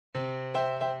Hi,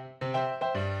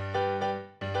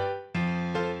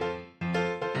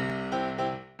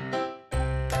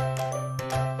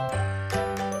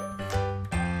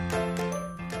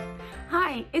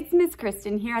 it's Miss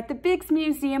Kristen here at the Biggs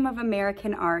Museum of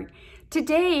American Art.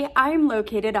 Today, I'm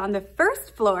located on the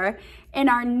first floor in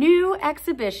our new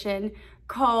exhibition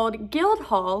called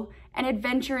Guildhall, An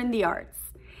Adventure in the Arts.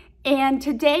 And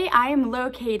today I am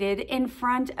located in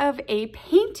front of a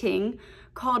painting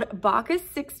called Bacchus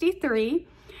 63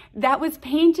 that was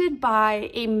painted by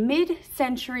a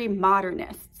mid-century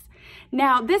modernist.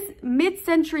 Now, this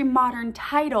mid-century modern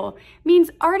title means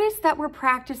artists that were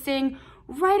practicing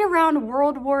right around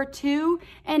World War II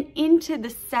and into the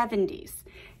 70s.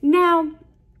 Now,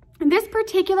 this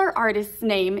particular artist's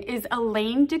name is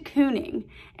Elaine de Kooning,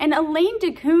 and Elaine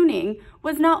de Kooning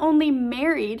was not only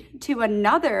married to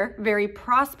another very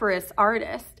prosperous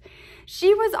artist,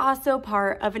 she was also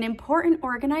part of an important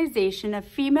organization of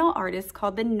female artists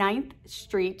called the 9th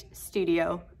Street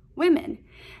Studio Women.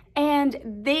 And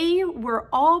they were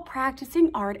all practicing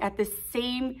art at the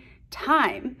same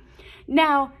time.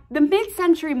 Now, the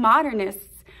mid-century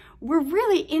modernists were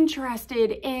really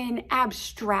interested in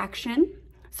abstraction,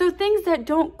 so things that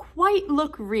don't quite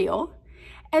look real,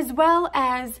 as well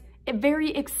as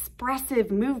very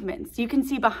expressive movements. You can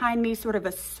see behind me sort of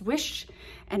a swish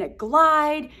and a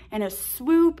glide and a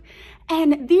swoop.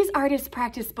 And these artists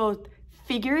practice both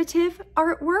figurative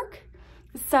artwork,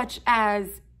 such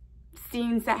as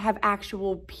scenes that have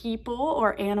actual people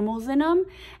or animals in them,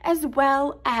 as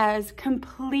well as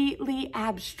completely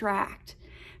abstract,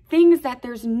 things that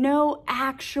there's no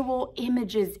actual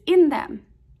images in them.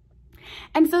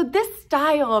 And so this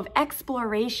style of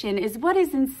exploration is what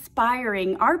is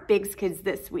inspiring our Biggs Kids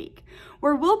this week,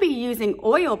 where we'll be using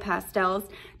oil pastels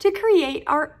to create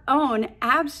our own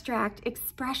abstract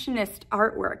expressionist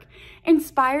artwork,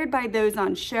 inspired by those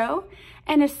on show,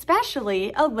 and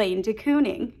especially Elaine de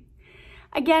Kooning.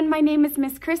 Again, my name is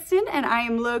Miss Kristen, and I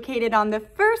am located on the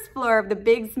first floor of the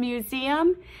Biggs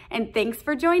Museum. And thanks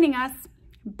for joining us.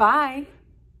 Bye.